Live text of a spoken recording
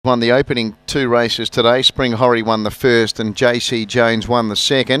won the opening 2 races today. Spring Horry won the first and JC Jones won the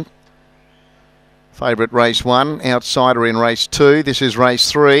second. Favourite race 1, outsider in race 2. This is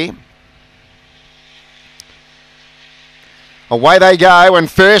race 3. Away they go, and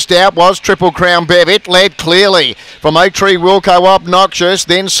first out was Triple Crown Bev. It led clearly from Oak Tree Wilco, Obnoxious,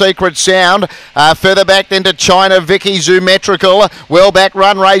 then Secret Sound. Further back then to China Vicky, Zoometrical. Well back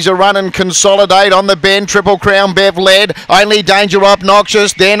Run, Razor Run and Consolidate on the bend. Triple Crown Bev led. Only Danger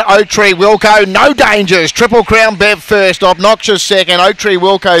Obnoxious, then Oak Tree Wilco. No dangers. Triple Crown Bev first, Obnoxious second, Oak Tree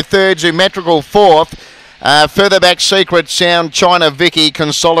Wilco third, Zoometrical fourth. Further back Secret Sound, China Vicky,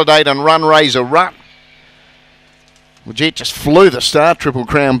 Consolidate and Run, Razor Run. Well, gee, it just flew the start, Triple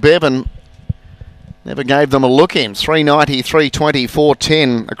Crown Bev, and never gave them a look in. 390, 320,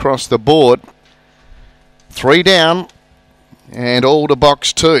 410 across the board. 3 down and all to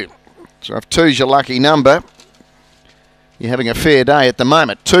box 2. So if 2's your lucky number, you're having a fair day at the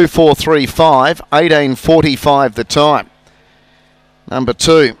moment. 2435, 1845 the time. Number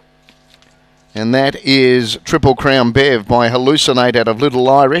 2. And that is Triple Crown Bev by Hallucinate out of Little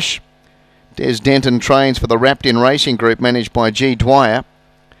Irish. Des Denton trains for the Wrapped In Racing Group managed by G. Dwyer.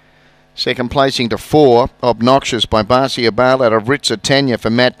 Second placing to 4, Obnoxious by Barcia Bale out of Ritza Tanya for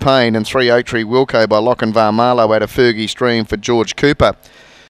Matt Payne, and 3 Oak Tree Wilco by Lochinvar Marlow out of Fergie Stream for George Cooper.